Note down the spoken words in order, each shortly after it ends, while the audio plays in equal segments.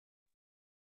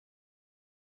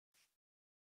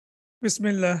بسم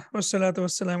الله والصلاة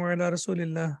والسلام على رسول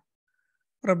الله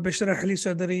رب اشرح لي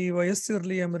صدري ويسر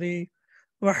لي أمري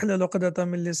واحلل عقدة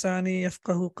من لساني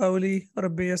يفقه قولي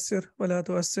رب يسر ولا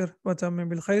تؤسر وتمم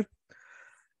بالخير.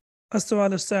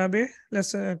 السؤال السابع,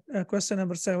 question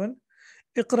number 7.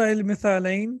 اقرأ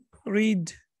المثالين,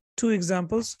 read two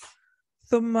examples,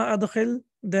 ثم أدخل,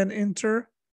 then enter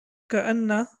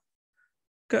كأن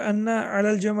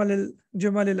على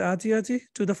الجمل الآتية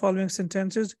to the following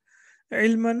sentences.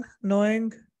 علما,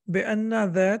 knowing,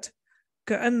 بأن, that,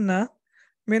 كأن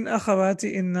من أخوات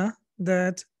إن,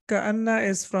 that كأن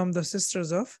is from the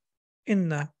sisters of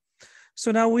إن.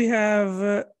 So now we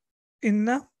have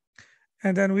إن,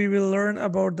 and then we will learn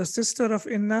about the sister of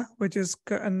إن, which is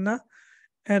كأن,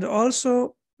 and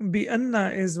also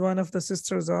بأن is one of the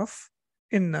sisters of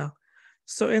إن.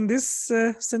 So in this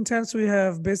sentence we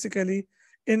have basically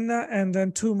إن and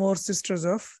then two more sisters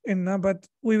of إن, but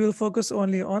we will focus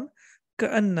only on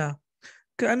كأن.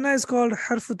 كأن is called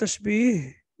حرف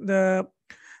تشبيه,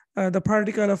 the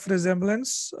particle of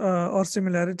resemblance or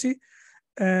similarity,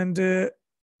 and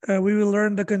we will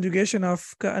learn the conjugation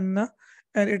of كأن,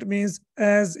 and it means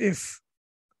as if,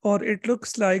 or it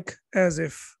looks like as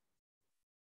if.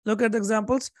 Look at the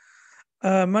examples.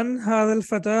 من هذا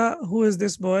الفتى, who is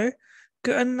this boy?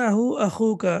 كأنه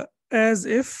أخوك, as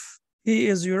if he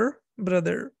is your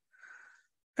brother.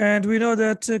 And we know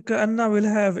that كأن will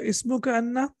have اسم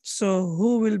كأن, so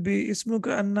who will be اسم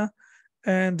كأن,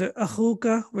 and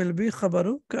أخوك will be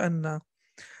خبر كأن.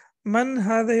 من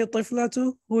هذه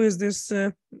الطفلة, who is this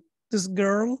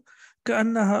girl?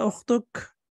 كأنها أختك,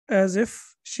 as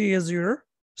if she is your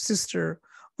sister,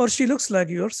 or she looks like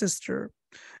your sister.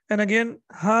 And again,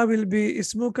 ها will be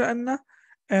اسم كأن,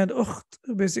 and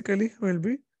أخت basically will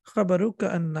be خبر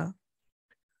كأن.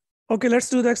 Okay, let's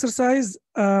do the exercise.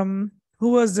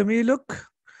 Who was زميلك?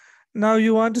 Now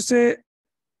you want to say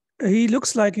he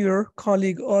looks like your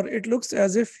colleague, or it looks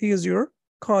as if he is your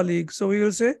colleague. So we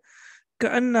will say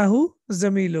كأنه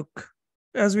زميلك.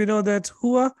 As we know that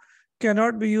huwa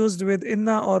cannot be used with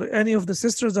inna or any of the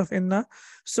sisters of inna.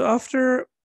 So after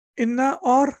inna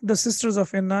or the sisters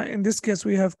of inna, in this case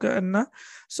we have كأن.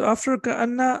 So after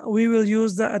كأن we will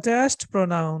use the attached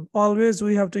pronoun. Always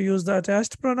we have to use the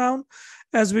attached pronoun.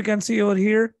 As we can see over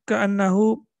here,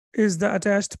 كأنه is the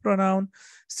attached pronoun.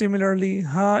 Similarly,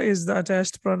 ha is the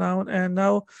attached pronoun. And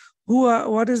now huwa,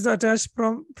 what is the attached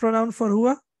pronoun for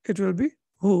huwa? It will be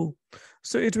who.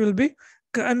 So it will be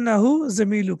كأنه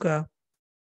زميلك.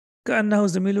 كأنه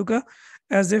زميلك,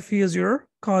 as if he is your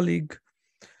colleague.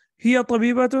 هي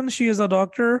طبيبة, she is a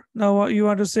doctor. Now you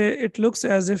want to say it looks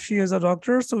as if she is a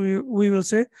doctor. So we will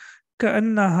say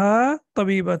كأنها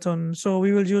طبيبة. So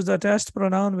we will use the attached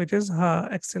pronoun, which is ha.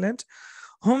 Excellent.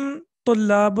 هم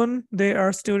طلاب, they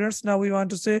are students. Now we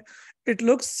want to say it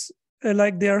looks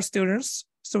like they are students.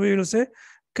 So we will say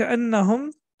كأنهم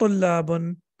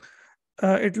طلاب.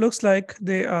 It looks like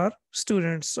they are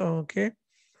students. Okay.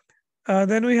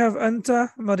 Then we have أنت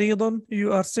مريض,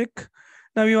 you are sick.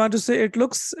 Now you want to say it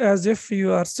looks as if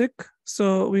you are sick.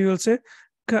 So we will say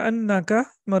كأنك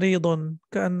مريض.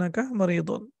 كأنك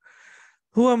مريض.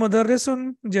 هو مدرس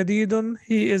جديد,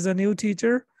 he is a new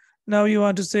teacher. Now you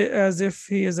want to say as if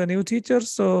he is a new teacher.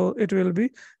 So it will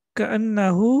be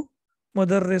كأنه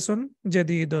مدرس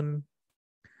جديد.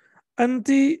 أنت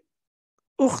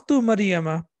أخت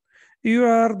مريم, you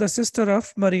are the sister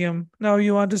of Maryam. Now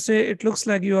you want to say it looks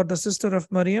like you are the sister of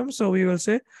Maryam. So we will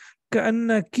say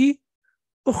كأنك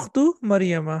أخت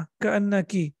مريم.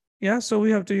 كأنك. Yeah, so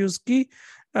we have to use ki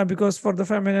because for the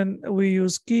feminine we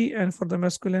use ki, and for the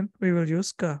masculine we will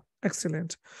use ka.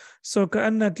 Excellent. So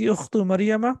كأنك أخت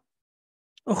مريم.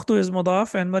 أخت is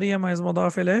مضاف and مريم is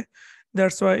مضاف إليه.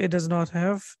 That's why it does not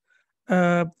have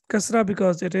كسرة,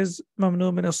 because it is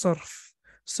ممنوع من الصرف.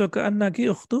 So كأنك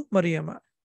أخت مريم.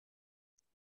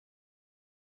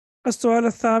 السؤال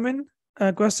الثامن,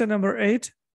 question number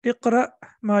 8. اقرأ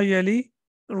ما يلي,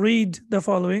 read the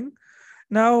following.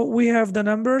 Now we have the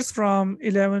numbers from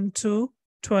 11 to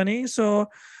 20. So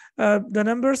the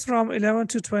numbers from 11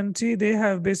 to 20, they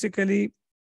have basically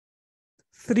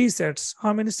 3 sets.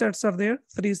 How many sets are there?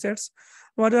 3 sets.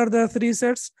 What are the 3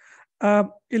 sets?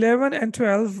 11 and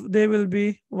 12, they will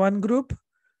be one group.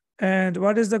 And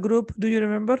what is the group? Do you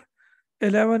remember?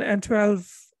 11 and 12,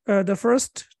 the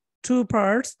first 2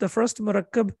 parts, the first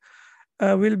murakkab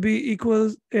will be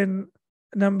equal in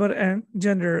number and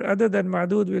gender. Other than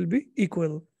ma'dud will be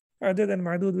equal. Other than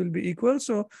ma'dud will be equal.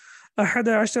 So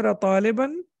 11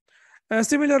 طالبا.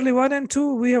 Similarly, 1 and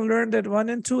 2, we have learned that 1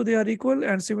 and 2 they are equal,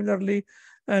 and similarly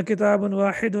كتاب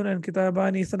واحد and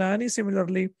كتابان اثنان.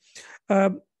 Similarly,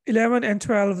 11 and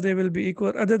 12, they will be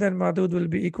equal. Other than Madud will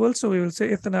be equal. So we will say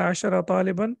Ithna Ashara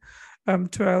Taliban,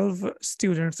 12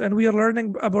 students. And we are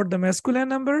learning about the masculine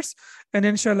numbers. And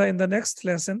inshallah, in the next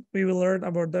lesson, we will learn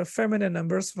about the feminine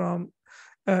numbers from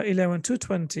 11 to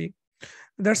 20.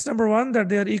 That's number one, that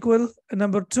they are equal.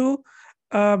 Number two,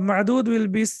 Ma'dud will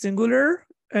be singular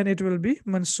and it will be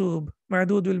mansub.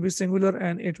 Ma'dud will be singular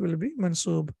and it will be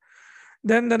mansub.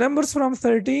 Then the numbers from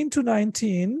 13 to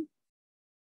 19.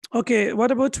 Okay,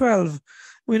 what about 12?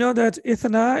 We know that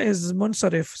ithna is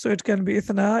munsarif. So it can be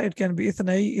ithna, it can be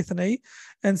ithnai, ithnai,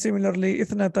 and similarly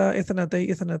ithnata, ithnatai,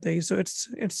 ithnatai. So it's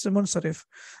munsarif.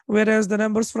 Whereas the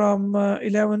numbers from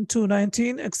 11 to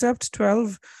 19, except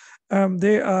 12,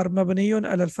 they are mabniyun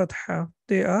al-fatha.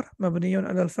 They are mabniyun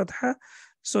al-fatha.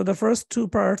 So the first two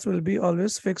parts will be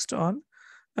always fixed on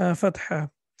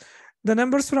fatha. The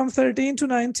numbers from 13 to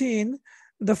 19,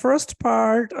 the first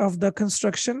part of the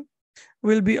construction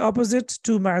will be opposite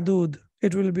to ma'dud.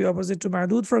 It will be opposite to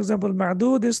ma'dud. For example,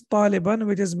 ma'dud is taliban,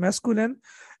 which is masculine.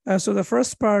 So the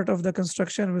first part of the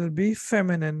construction will be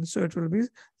feminine. So it will be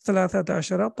 13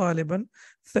 taliban,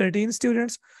 13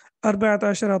 students. 14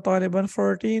 taliban,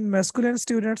 14 masculine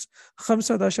students.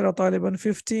 15 taliban,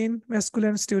 15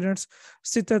 masculine students.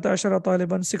 16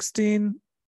 taliban, 16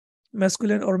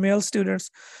 masculine or male students.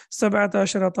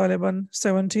 17 taliban,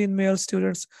 17 male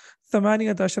students.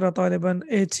 18 taliban,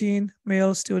 18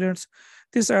 male students.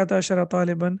 19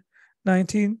 taliban,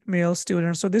 19 male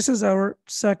students. So this is our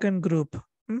second group.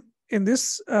 In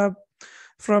this,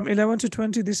 from 11 to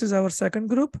 20, this is our second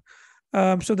group.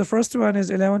 So the first one is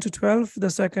 11 to 12. The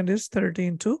second is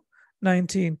 13 to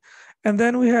 19. And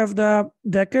then we have the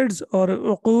decades or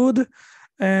uqud.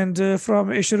 And from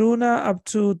Ishruna up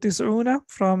to Tis'una,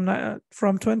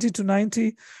 from 20 to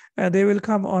 90, they will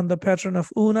come on the pattern of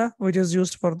Una, which is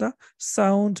used for the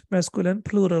sound masculine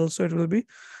plural. So it will be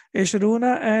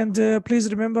Ishruna. And please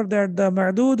remember that the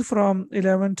Ma'dud from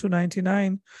 11 to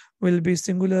 99 will be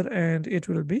singular and it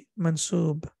will be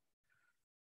mansub.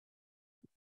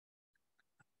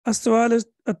 السؤال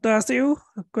التاسع,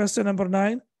 question number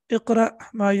 9. اقرأ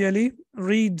ما يلي,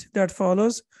 read that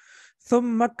follows.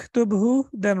 ثم اكتبه,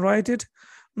 then write it.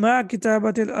 مع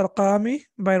كتابة الأرقام,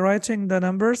 by writing the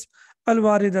numbers.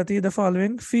 الواردة, the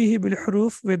following. فيه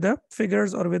بالحروف, with the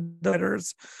figures or with the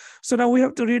letters. So now we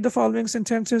have to read the following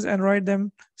sentences and write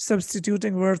them,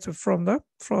 substituting words from the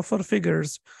for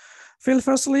figures. في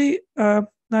الفصل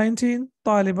 19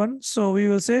 طالبا. So we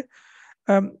will say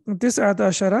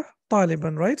 19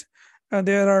 طالبا, right?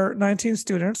 There are 19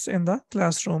 students in the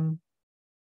classroom.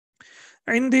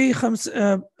 عندي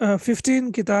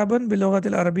 15 كتابا باللغة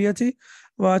العربية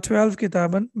و12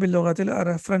 كتابا باللغة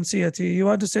الفرنسية. You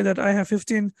want to say that I have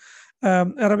 15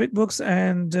 Arabic books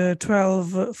and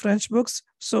 12 French books.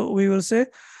 So we will say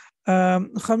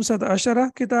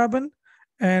 15 كتابا,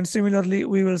 and similarly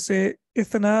we will say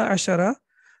 12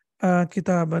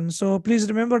 كتابا. So please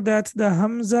remember that the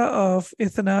hamza of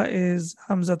ithna is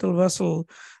hamzatul wasl.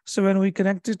 So when we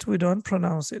connect it, we don't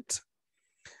pronounce it.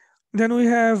 Then we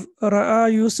have Ra'a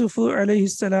Yusufu alayhi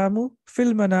salamu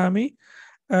fil manami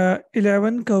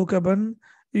 11 kawkaban.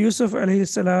 Yusuf alayhi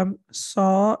salam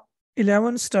saw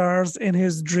 11 stars in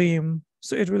his dream.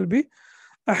 So it will be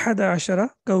 11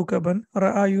 kawkaban.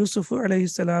 Ra'a Yusufu alayhi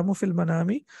salamu fil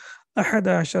manami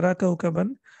 11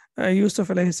 kawkaban. Yusuf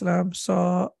alayhi salam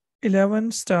saw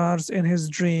 11 stars in his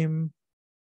dream.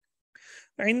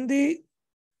 Indi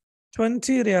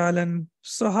 20 riyalan.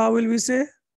 So how will we say?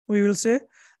 We will say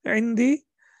عندي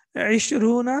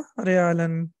 20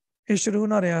 ريالا.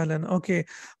 20 ريالا. Okay.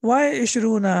 Why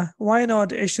 20? Why not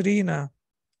 20?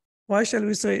 Why shall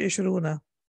we say 20?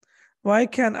 Why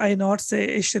can I not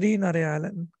say 20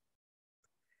 ريالا?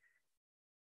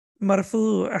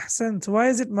 مرفوع. أحسنت. Why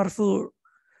is it مرفوع?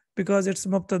 Because it's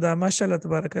مبتدا. ما شاء الله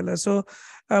تبارك الله. So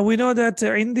we know that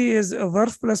عندي is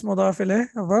ظرف plus مضاف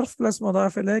إليه. ظرف plus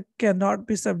مضاف إليه cannot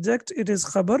be subject. It is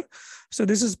خبر. So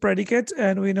this is predicate,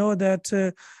 and we know that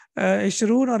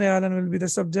 20 ريالا will be the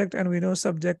subject, and we know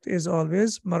subject is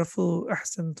always مرفوع.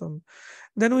 أحسنتم.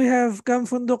 Then we have كم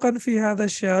فندقا في هذا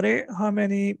الشارع. How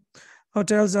many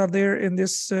hotels are there in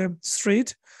this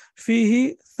street?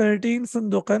 فيه 13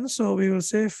 فندقا. So we will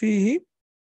say فيه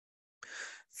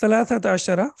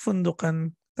 13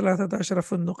 فندقا. 13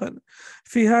 فندقا.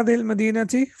 في هذه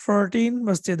المدينة 14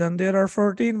 مسجدا. There are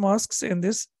 14 mosques in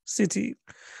this city.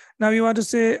 Now we want to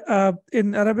say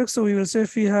in Arabic, so we will say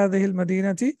في هذه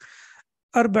المدينة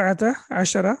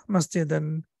 14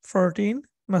 مسجدا. 14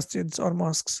 masjids or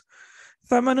mosques.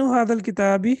 ثمن هذا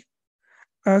الكتاب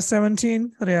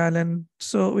 17 ريالا.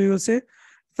 So we will say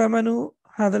ثمن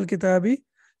هذا الكتاب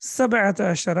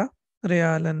 17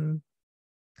 ريالا.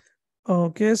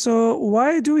 Okay, so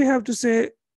why do we have to say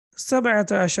سبعة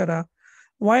عشرة?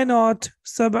 Why not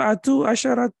سبعة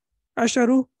عشرة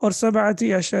or سبعة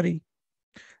عشري?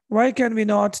 Why can we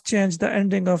not change the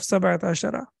ending of سبعة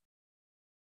عشرة?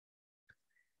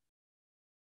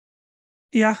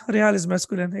 Yeah, real is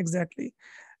masculine, exactly.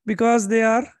 Because they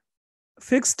are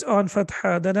fixed on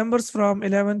fatha. The numbers from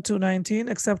 11 to 19,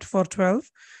 except for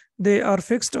 12, they are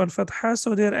fixed on fatha,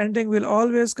 so their ending will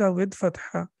always come with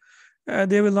fatha.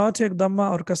 They will not take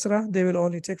dhamma or kasra, they will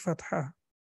only take fatha.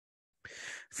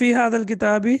 في هذا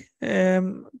الكتاب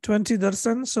 20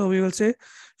 درسا, so we will say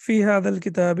في هذا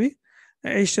الكتاب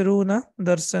 20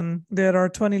 درسا. There are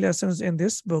 20 lessons in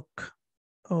this book.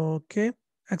 Okay,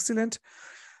 excellent.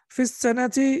 في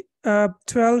السنة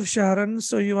 12 شهرا,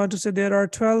 so you want to say there are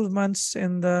 12 months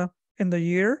in the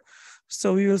year,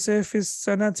 so we will say في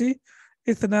السنة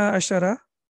 12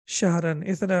 شهرا.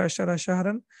 12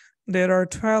 شهرا, there are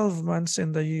 12 months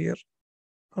in the year.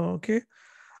 Okay.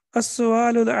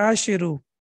 السؤال العاشر,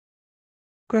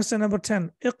 question number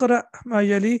 10. اقرأ ما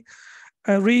يلي,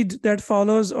 read that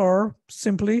follows, or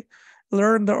simply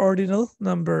learn the ordinal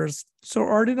numbers. So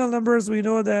ordinal numbers, we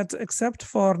know that except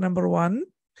for number 1,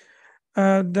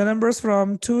 the numbers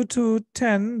from 2 to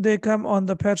 10, they come on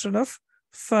the pattern of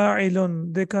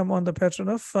fa'ilun. They come on the pattern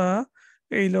of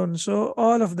fa'ilun. So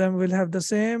all of them will have the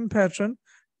same pattern,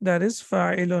 that is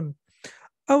fa'ilun.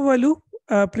 Awalu,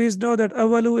 please know that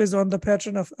awalu is on the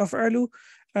pattern of af'alu.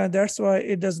 That's why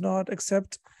it does not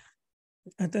accept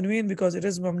tanween, because it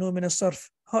is mamnu min as-sarf.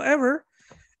 However,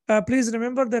 please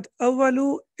remember that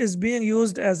awalu is being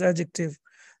used as adjective.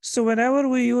 So whenever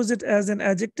we use it as an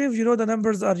adjective, you know the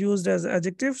numbers are used as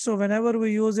adjective. So whenever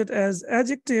we use it as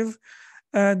adjective,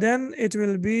 then it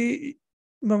will be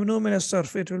mamnu min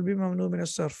as-sarf. It will be mamnu min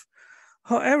as-sarf.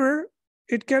 However,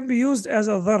 it can be used as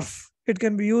a dharf. It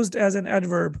can be used as an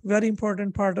adverb. Very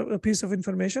important part of a piece of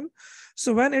information.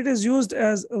 So when it is used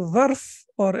as a dharf,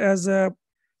 or as a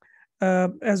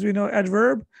as we know,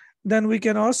 adverb, then we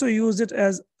can also use it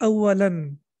as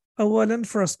awalan. Awalan,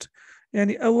 first.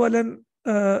 Yani awalan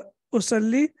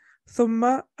usalli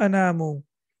thumma anamu.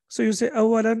 So you say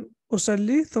awalan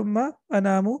usalli thumma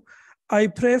anamu. I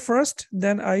pray first,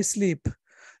 then I sleep.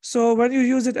 So when you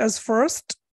use it as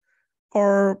first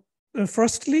or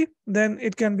firstly, then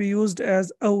it can be used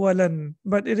as awalan,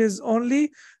 but it is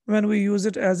only when we use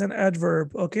it as an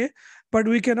adverb. Okay, but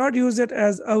we cannot use it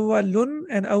as awalun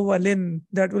and awalin.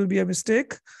 That will be a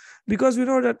mistake, because we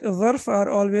know that dharf are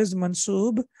always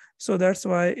mansub, so that's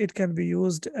why it can be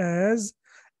used as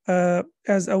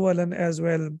awalan as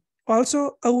well.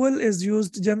 Also, awal is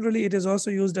used generally, it is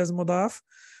also used as mudaf,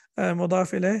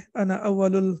 mudaf ilayh, ana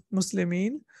awalul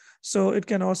muslimin. So it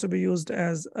can also be used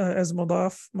as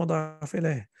mudaf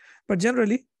ilayh. But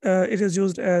generally, it is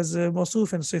used as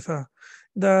mawsuf and sifa.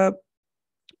 The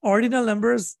ordinal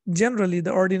numbers, generally the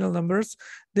ordinal numbers,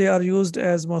 they are used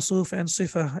as mawsuf and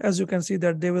sifa. As you can see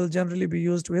that they will generally be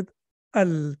used with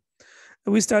al.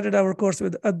 We started our course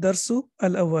with ad-darsu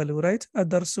al-awwalu, right?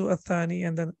 Ad-darsu al-thani,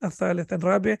 and then al-thalith and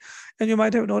rabi. And you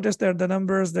might have noticed that the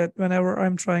numbers, that whenever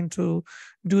I'm trying to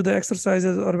do the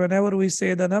exercises, or whenever we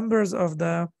say the numbers of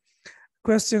the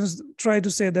questions, try to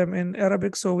say them in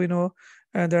Arabic, so we know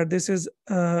that this is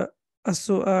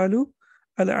as-su'alu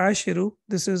al-ashiru.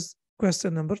 This is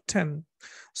question number 10.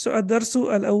 So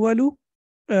ad-darsu al-awwalu,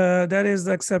 that is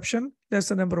the exception. That's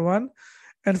the number 1.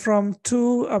 And from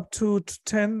 2 up to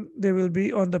 10, they will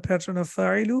be on the pattern of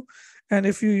fa'ilu. And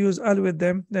if you use al with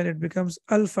them, then it becomes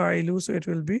al-fa'ilu. So it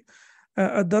will be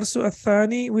ad-darsu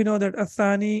al-thani. We know that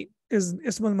al-thani is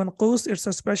ism al-manqus. It's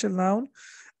a special noun.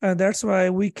 And that's why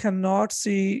we cannot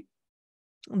see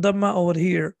dhamma over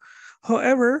here.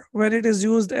 However, when it is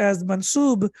used as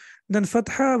mansub, then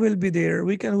fatha will be there.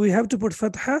 We have to put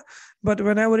fatha, but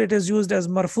whenever it is used as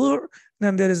marfu',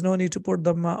 then there is no need to put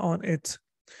dhamma on it.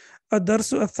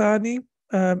 Ad-darsu al-thani,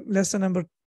 lesson number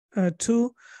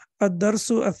 2.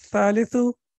 Ad-darsu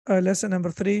al-thalithu, lesson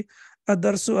number 3.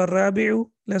 Ad-darsu al-rabi'u,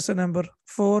 lesson number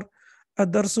 4.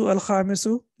 Ad-darsu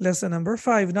al-khamisu, lesson number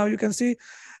 5. Now you can see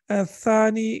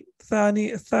thani,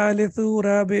 thalithu,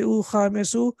 rabi'u,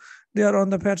 khamisu, they are on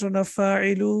the pattern of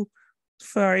fa'ilu,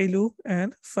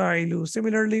 and fa'ilu.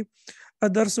 Similarly,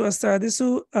 ad-darsu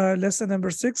as-sadisu, lesson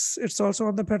number 6, it's also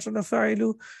on the pattern of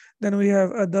fa'ilu. Then we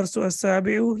have ad-darsu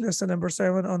as-sabi'u, lesson number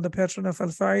 7, on the pattern of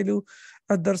al-fa'ilu.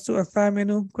 Ad-darsu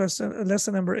al-thaminu,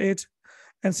 lesson number 8.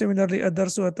 And similarly,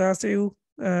 ad-darsu al-tasi'u,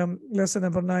 lesson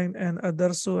number 9, and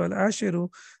ad-darsu al-ashiru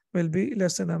will be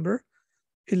lesson number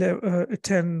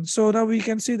 10. So now we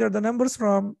can see that the numbers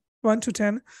from 1 to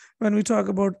 10, when we talk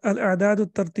about al-i'dad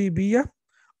al-tartibiyya,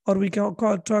 or we can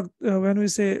talk when we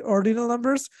say ordinal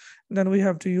numbers, then we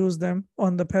have to use them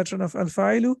on the pattern of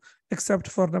al-fa'ilu, except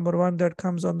for number 1 that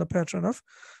comes on the pattern of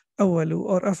awalu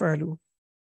or af'alu.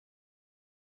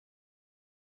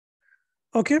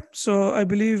 Okay, so I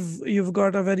believe you've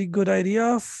got a very good idea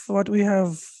of what we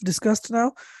have discussed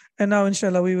now. And now,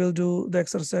 inshallah, we will do the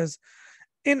exercise.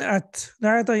 In at,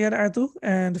 na'ata yan'atu,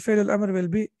 and fi'l al-amr will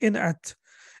be in at.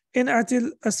 In atil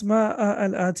asma'a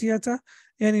al-atiyata,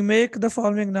 yani make the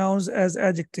following nouns as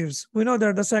adjectives. We know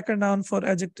that the second noun for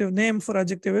adjective, name for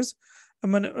adjective is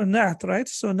na'at, right?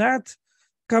 So na'at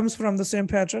comes from the same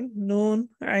pattern, noon,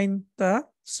 ain, ta.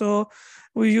 So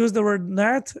we use the word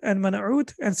na'at and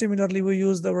man'ut, and similarly we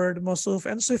use the word mawsuf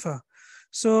and sifa.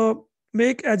 So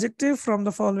make adjective from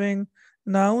the following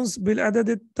nouns bil adad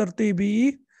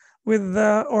al-tartibiyi, with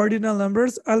the ordinal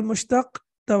numbers, al-mushtaq,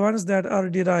 the ones that are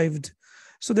derived.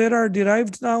 So there are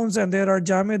derived nouns and there are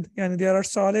jamid, and there are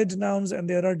solid nouns and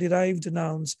there are derived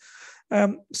nouns.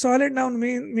 Solid noun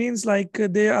means like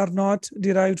they are not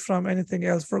derived from anything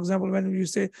else. For example, when you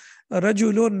say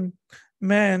rajulun,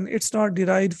 man, it's not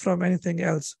derived from anything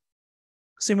else.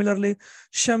 Similarly,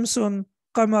 shamsun,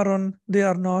 qamarun, they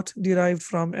are not derived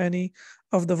from any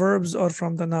of the verbs or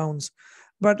from the nouns.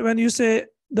 But when you say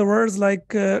the words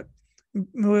like,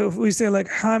 we say like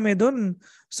hamidun,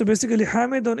 so basically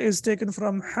hamidun is taken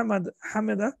from hamada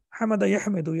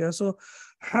yahmidu. Yeah, so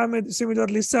hamid.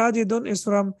 Similarly, sajidun is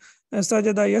from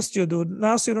sajada yasjudu,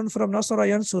 nasirun from nasara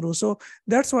yansuru. So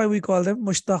that's why we call them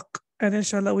mushtaq, and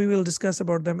inshallah we will discuss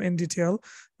about them in detail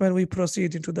when we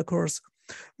proceed into the course.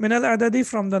 Min al-adadi,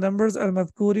 from the numbers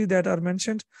al-madhkuri that are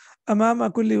mentioned,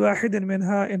 amama kulli wahidin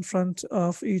minha, in front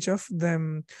of each of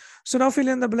them. So now fill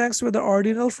in the blanks with the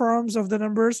ordinal forms of the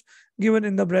numbers given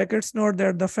in the brackets. Note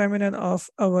that the feminine of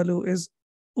awalu is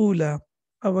ula.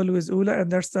 Awalu is ula,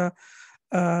 and that's the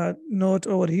note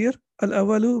over here.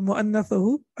 Al-awalu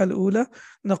mu'annathuhu al-ula.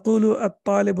 Naqulu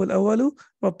at-talibu al-awalu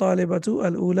wa talibatu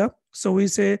al-ula. So we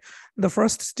say the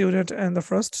first student and the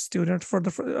first student.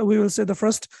 We will say the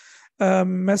first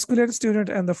masculine student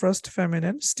and the first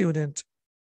feminine student.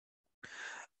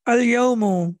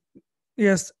 Al-yawmu,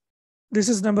 yes, this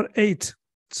is number 8.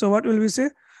 So what will we say?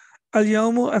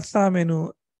 Al-yawmu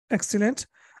al-thaminu. Excellent.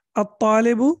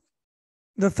 At-talibu,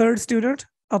 the third student.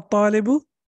 At-talibu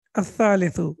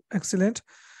al-thalithu. Excellent.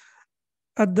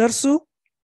 Ad-darsu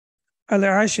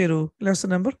al-ashiru. Lesson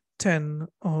number 10.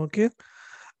 Okay.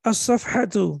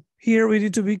 As-safhatu. Here we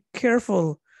need to be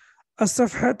careful.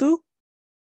 As-safhatu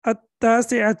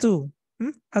at-tasi'atu.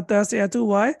 At-tasi'atu.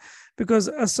 Why? Because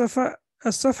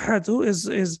as-safhatu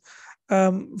is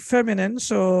feminine,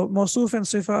 so mawsuf and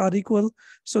sifa are equal,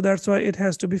 so that's why it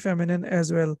has to be feminine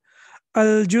as well.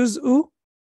 Al-juz'u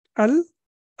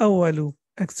al-awwalu.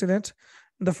 Excellent.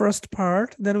 The first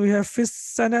part. Then we have fis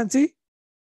sanati,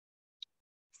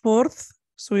 fourth.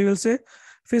 So we will say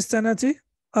fis sanati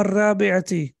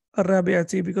ar-rabi'ati.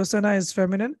 Ar-rabi'ati, because sana is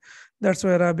feminine, that's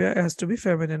why rabia has to be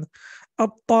feminine.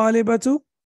 At-talibatu,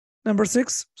 number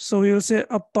 6. So we will say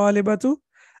at-talibatu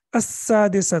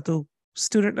as-sadisatu,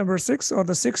 student number 6 or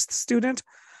the 6th student.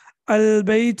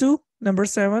 Al-baytu, number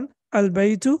 7.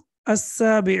 Al-baytu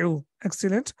as-sabi'u.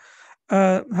 Excellent.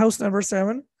 House number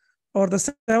 7 or the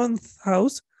 7th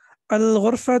house.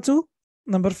 Al-ghurfatu,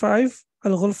 number 5.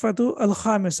 Al-ghurfatu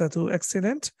al-khamisatu.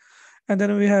 Excellent. And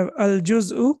then we have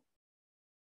al-juz'u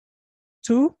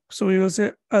 2. So we will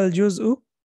say al-juz'u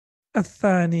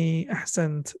al-thani.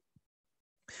 Ahsant.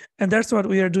 And that's what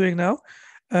we are doing now.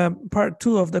 Part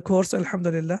 2 of the course,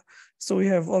 alhamdulillah. So we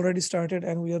have already started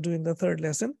and we are doing the 3rd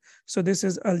lesson. So this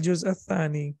is al-juz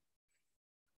al-thani.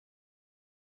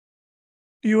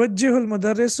 يوجه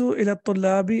المدرس إلى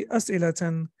الطلاب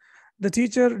أسئلة. The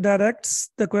teacher directs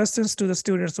the questions to the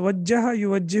students. وجه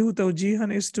يوجه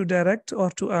توجيها is to direct or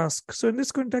to ask. So in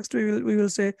this context, we will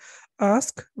say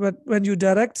ask, but when you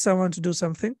direct someone to do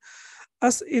something.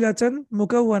 أسئلة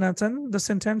مكونة, the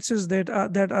sentences that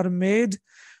are made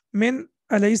من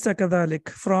أليس كذلك,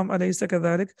 from أليس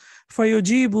كذلك.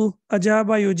 فيجيب, أجاب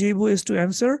يجيب is to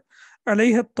answer.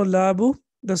 عليها الطلاب,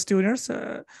 the students.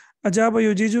 أجاب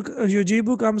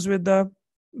يجيب comes with the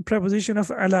preposition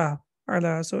of على.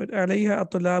 So عليها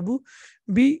الطلاب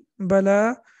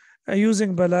ببلا,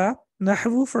 using بلا.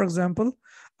 نحو, for example.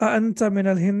 أأنت من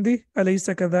الهند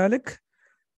أليس كذلك.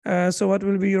 So what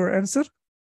will be your answer?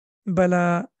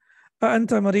 بلا.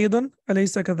 أأنت مريض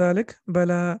أليس كذلك.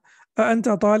 بلا. أأنت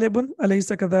طالب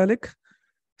أليس كذلك.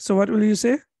 So what will you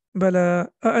say?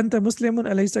 بلا. أأنت مسلم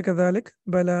أليس كذلك.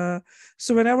 بلا.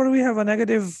 So whenever we have a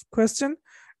negative question,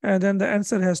 then the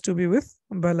answer has to be with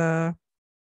bala.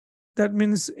 That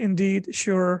means indeed,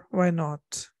 sure, why not?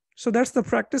 So that's the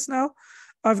practice now.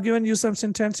 I've given you some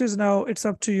sentences. Now it's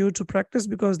up to you to practice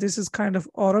because this is kind of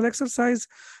oral exercise.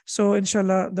 So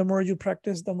inshallah, the more you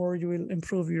practice, the more you will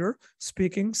improve your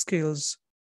speaking skills.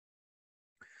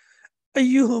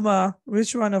 Ayyuhuma,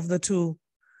 which one of the two?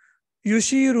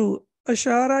 Yushiru,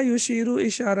 ashara, yushiru,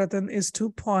 isharatan is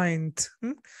to point.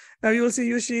 Now you will see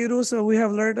yushiru. So we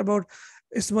have learned about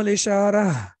ismul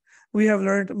ishara. We have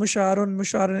learned musharun,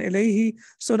 musharun ilayhi.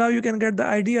 So now you can get the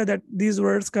idea that these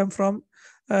words come from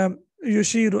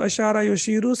yushiru, ashara,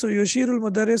 yushiru. So yushiru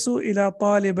al-mudarrisu ila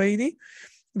talibaini.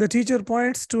 The teacher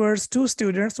points towards two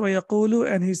students,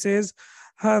 وَيَقُولُ, and he says,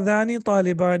 هَذَانِ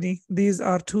طَالِبَانِ. These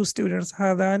are two students.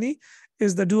 هَذَانِ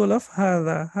is the dual of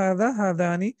هَذَا. هَذَا,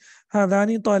 هَذَانِ.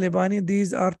 هَذَانِ طَالِبَانِ.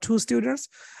 These are two students.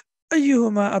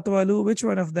 أَيُّهُمَا أَطْوَلُ. Which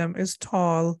one of them is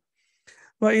tall?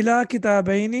 وَإِلَى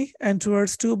كِتَابَيْنِ. And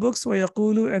towards two books.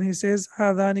 وَيَقُولُ, and he says,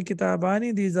 هَذَانِ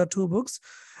كِتَابَانِ. These are two books.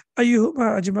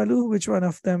 أَيُّهُمَا أَجْمَلُ. Which one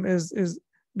of them is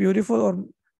beautiful, or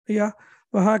yeah.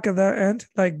 وَهَكَذَا, and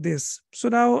like this. So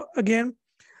now again,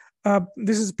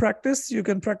 this is practice. You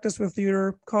can practice with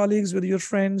your colleagues, with your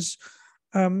friends.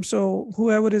 So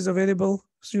whoever is available,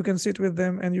 so you can sit with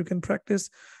them and you can practice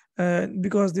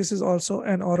because this is also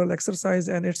an oral exercise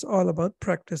and it's all about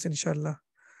practice, inshallah.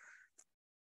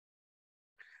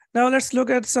 Now let's look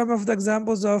at some of the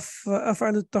examples of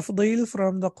أفعل التفضيل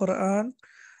from the Quran.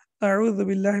 أعوذ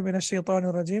بالله من الشيطان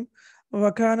الرجيم.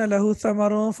 وَكَانَ لَهُ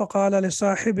ثَمَرٌ فَقَالَ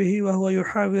لِصَاحِبِهِ وَهُوَ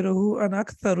يُحَاوِرُهُ أَنَا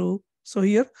أَكْثَرُ. So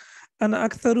here, أَنَا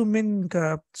أَكْثَرُ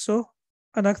مِنْكَ. So,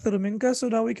 أَنَا أَكْثَرُ مِنْكَ. So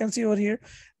now we can see over here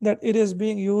that it is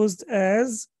being used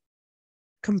as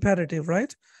comparative,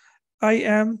 right? I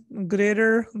am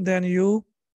greater than you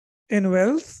in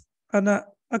wealth. أَنَا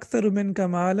أَكْثَرُ مِنْكَ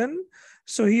مَالًا.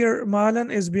 So here, مَالًا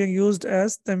is being used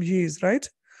as tamyiz, right?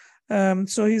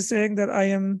 So he's saying that I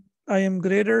am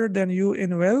greater than you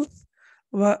in wealth.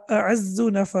 وَأَعَزُّ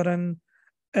نَفَرًا,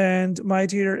 and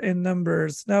mightier in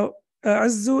numbers. Now,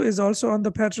 أَعَزُّ is also on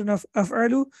the pattern of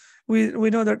أفعل. We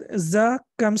know that za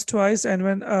comes twice, and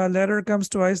when a letter comes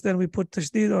twice, then we put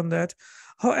tashdid on that.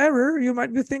 However, you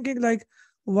might be thinking like,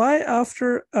 why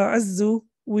after أَعَزُّ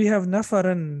we have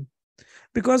نَفَرًا?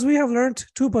 Because we have learned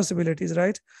two possibilities,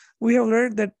 right? We have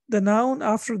learned that the noun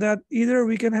after that, either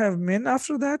we can have min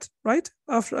after that, right?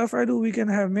 After أفعل we can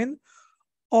have min,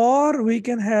 or we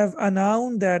can have a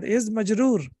noun that is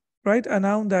majroor, right? A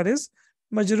noun that is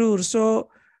majroor. So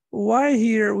why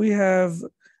here we have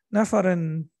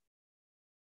nafaran?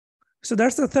 So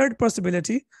that's the third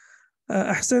possibility.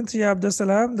 Ahsant ya Abdus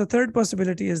Salam. The third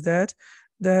possibility is that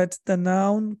the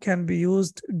noun can be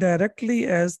used directly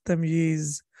as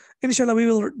tamyiz. Inshallah, we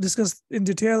will discuss in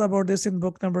detail about this in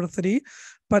book number 3.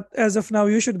 But as of now,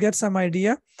 you should get some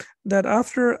idea that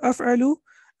after af'alu,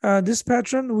 this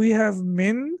pattern, we have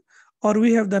min, or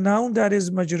we have the noun that is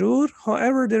majroor.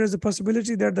 However, there is a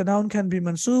possibility that the noun can be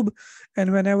mansoob,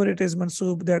 and whenever it is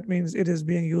mansoob, that means it is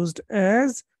being used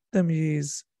as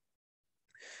tamyiz.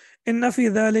 Inna fi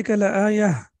dhalika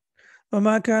la'ayah wa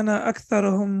ma kana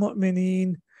aktharuhum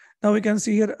mu'minin. Now we can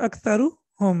see here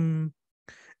aktharuhum.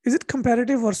 Is it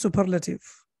comparative or superlative?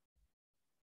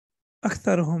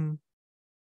 Aktharuhum.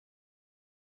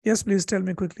 Yes, please tell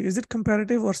me quickly. Is it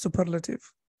comparative or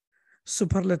superlative?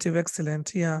 Superlative,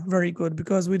 excellent. Yeah, very good,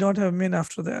 because we don't have min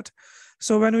after that.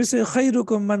 So when we say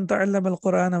khayrukum man ta'allama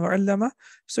al-Qur'ana wa 'allama,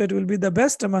 so it will be the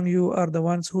best among you are the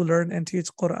ones who learn and teach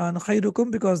Quran.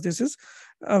 Khayrukum, because this is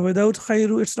without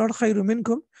khayru, it's not khayru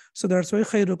minkum. So that's why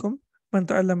khayrukum man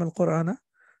ta'allama al-Qur'ana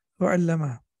wa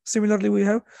 'allama. Similarly, we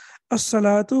have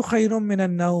as-salatu khayrum min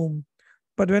an-nawm.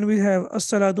 But when we have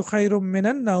as-salatu khayrum min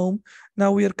an-nawm,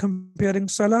 now we are comparing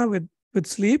salah with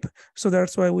sleep. So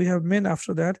that's why we have min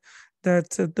after that. That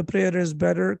the prayer is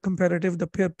better, comparative, the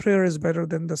prayer is better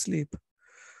than the sleep.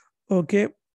 Okay.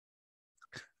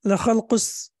 لَخَلْقُ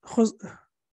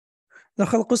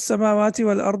السَّمَاوَاتِ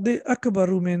وَالْأَرْضِ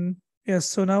أَكْبَرُ مِنْ. Yes,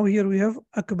 so now here we have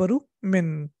أَكْبَرُ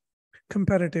مِنْ,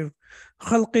 comparative.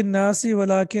 خَلْقِ النَّاسِ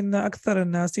وَلَكِنَّ أَكْثَرَ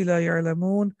النَّاسِ لَا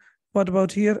يَعْلَمُونَ. What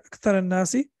about here? أَكْثَرَ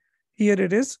النَّاسِ. Here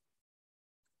it is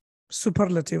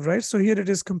superlative, right? So here it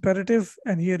is comparative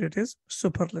and here it is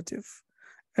superlative.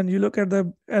 And you look at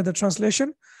the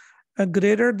translation,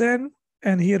 greater than,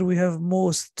 and here we have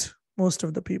most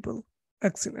of the people.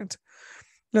 Excellent.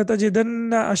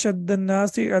 لَتَجِدَنَّ أَشَدَّ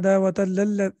النَّاسِ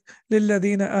عَدَاوَةً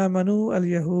لِلَّذِينَ آمَنُوا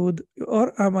الْيَهُودِ,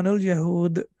 or آمَنُوا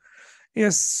الْيَهُودِ.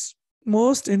 Yes,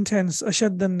 most intense,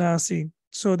 أَشَدَّ النَّاسِ.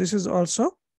 So this is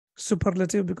also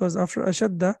superlative, because after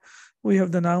أَشَدَّ we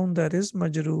have the noun that is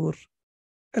majroor.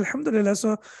 Alhamdulillah.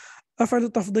 So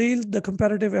أفعل التفضيل, the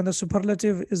comparative and the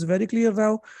superlative, is very clear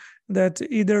now. that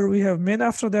either we have min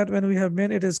after that. When we have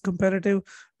min, it is comparative.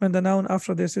 When the noun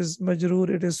after this is majroor,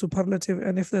 it is superlative.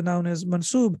 And if the noun is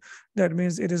mansub, that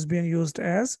means it is being used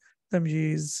as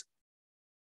tamjiz.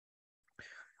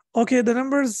 Okay, the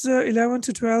numbers 11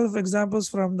 to 12 examples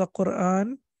from the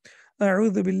Quran.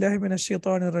 أعوذ بالله من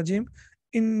الشيطان الرجيم.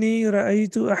 إني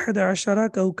رأيت أحد عشر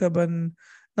كوكبا.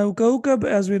 Now, kawkab,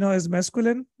 as we know, is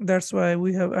masculine. That's why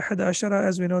we have أحد عشر.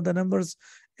 As we know, the numbers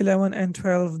 11 and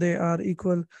 12, they are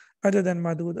equal. Adad and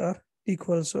madud are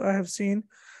equal. So I have seen,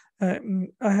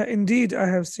 indeed, I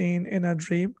have seen in a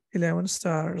dream 11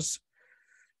 stars.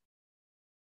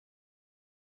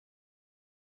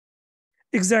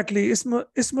 Exactly. Ismu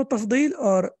tafdil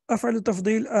or أفعل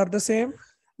tafdil are the same.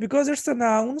 Because it's a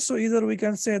noun, so either we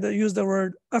can say that use the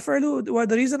word أفعل. Why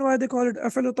the reason why they call it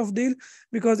أفعل تفضيل,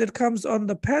 because it comes on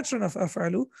the pattern of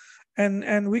أفعل,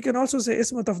 and we can also say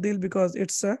اسم تفضيل because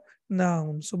it's a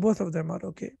noun. So both of them are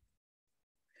okay.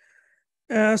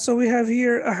 So we have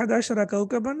here أحد عشر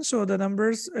كوكبا, so the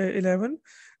numbers 11.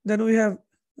 Then we have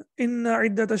إن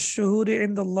عدة الشهور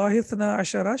عند الله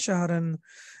 12 شهرا.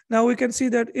 Now we can see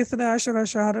that 12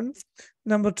 شهرا,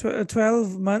 number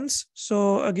 12 months.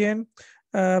 So again,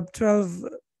 12,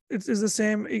 it is the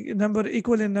same number,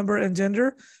 equal in number and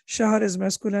gender. Shahr is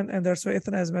masculine, and that's why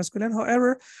ithna is masculine.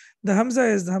 However, the hamza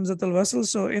is the hamza al-wasl,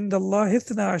 so in the Allah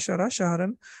ithna ashara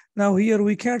shahran. Now here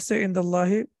we can't say in the Allah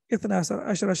ithna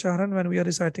ashara shahran when we are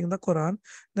reciting the Quran.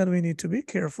 Then we need to be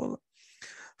careful.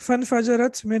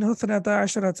 Fanfajarat minhu thnata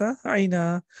asharata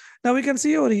aina. Now we can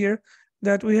see over here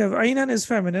that we have ainan is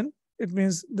feminine. It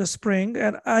means the spring,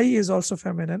 and I is also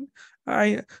feminine.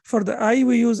 For the I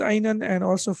we use ainan, and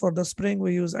also for the spring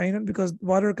we use ainan because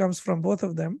water comes from both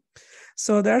of them.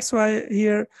 So that's why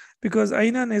here, because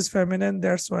ainan is feminine,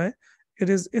 that's why it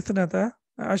is ithnata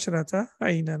ashrata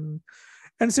ainan.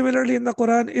 And similarly in the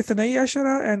Quran, ithnai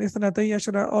ashara and ithnatai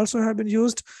ashara also have been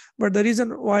used. But the reason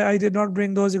why I did not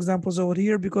bring those examples over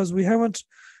here, because we haven't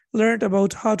learned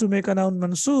about how to make a noun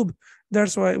mansub.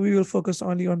 That's why we will focus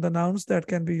only on the nouns that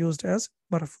can be used as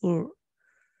marfu.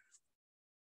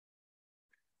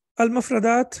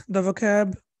 Al-mufradat, the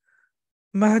vocab,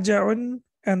 mahja'un,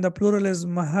 and the plural is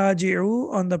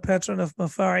mahaji'u on the pattern of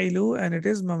mafa'ilu, and it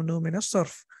is mamnu min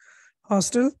as-sarf.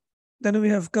 Hostel. Then we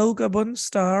have kawkabun,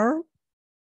 star,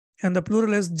 and the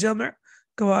plural is jam'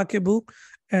 kawakibu,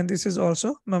 and this is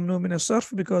also mamnu min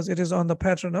as-sarf because it is on the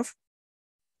pattern of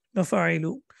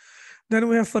mafa'ilu. Then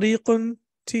we have fariqun,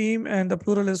 team, and the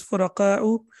plural is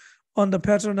furaqa'u on the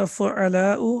pattern of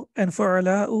fu'ala'u, and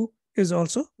fu'ala'u is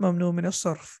also mamnu min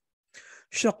as-sarf.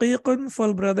 Shaqiqun,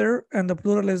 full brother, and the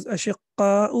plural is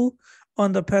ashiqqa'u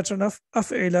on the pattern of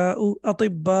af'ila'u,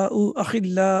 atibba'u,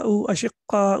 akhilla'u,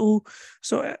 ashiqqa'u.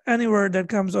 So any word that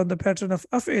comes on the pattern of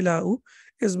af'ila'u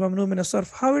is mamnu min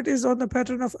as-sarf. How it is on the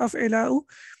pattern of af'ila'u?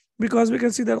 Because we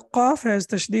can see that qaf has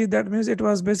tashdid, that means it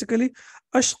was basically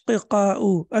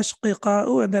ashqiqa'u,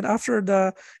 ashqiqa'u, and then after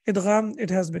the idgham, it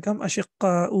has become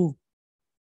ashiqqa'u.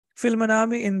 Fil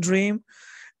manami, in dream.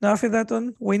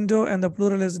 Nafidatun, window, and the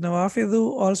plural is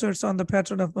nawafidhu. Also, it's on the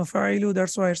pattern of mafa'ilu,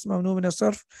 that's why it's mamnu min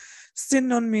as-sarf.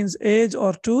 Sinnun means age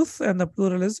or tooth, and the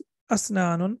plural is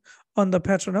asnanun on the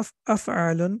pattern of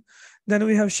af'alun. Then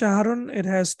we have shahrun, it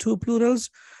has two plurals,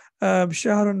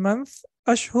 shahrun, month,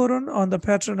 ashhurun on the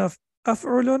pattern of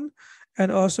af'ulun,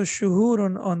 and also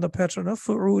shuhurun on the pattern of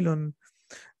fu'ulun.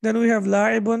 Then we have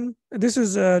la'ibun, this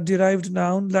is a derived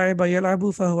noun, la'iba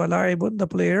yal'abu fahuwa la'ibun, the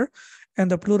player, and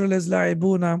the plural is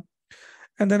la'ibuna.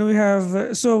 And then we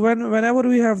have, so whenever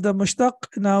we have the mushtaq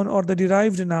noun or the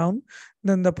derived noun,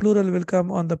 then the plural will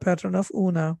come on the pattern of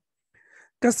una.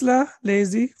 Kasla,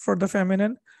 lazy, for the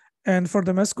feminine, and for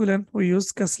the masculine, we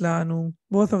use kaslanu.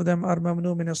 Both of them are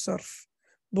mamnu min as-sarf.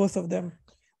 Both of them.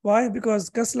 Why? Because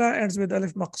kasla ends with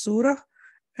alif maqsura,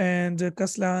 and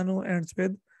kaslanu ends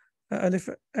with alif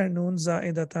and nun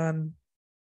za'idatan.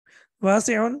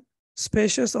 Wasi'un,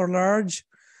 spacious or large.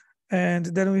 And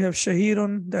then we have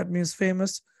shahirun, that means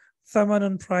famous.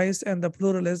 Thamanun, price, and the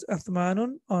plural is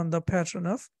athmanun on the pattern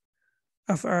of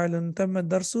af'alun. Tamma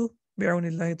darsu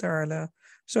bi'awnillahi ta'ala.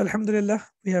 So alhamdulillah,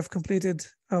 we have completed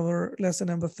our lesson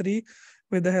number 3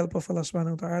 with the help of Allah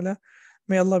subhanahu wa ta'ala.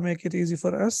 May Allah make it easy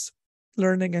for us,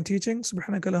 learning and teaching.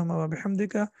 Subhanaka Allahumma wa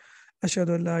bihamdika.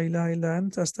 Ashhadu an la ilaha illa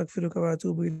anta astaghfiruka wa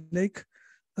atubu ilayk.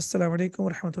 Assalamu alaikum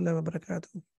wa rahmatullahi wa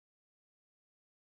barakatuh.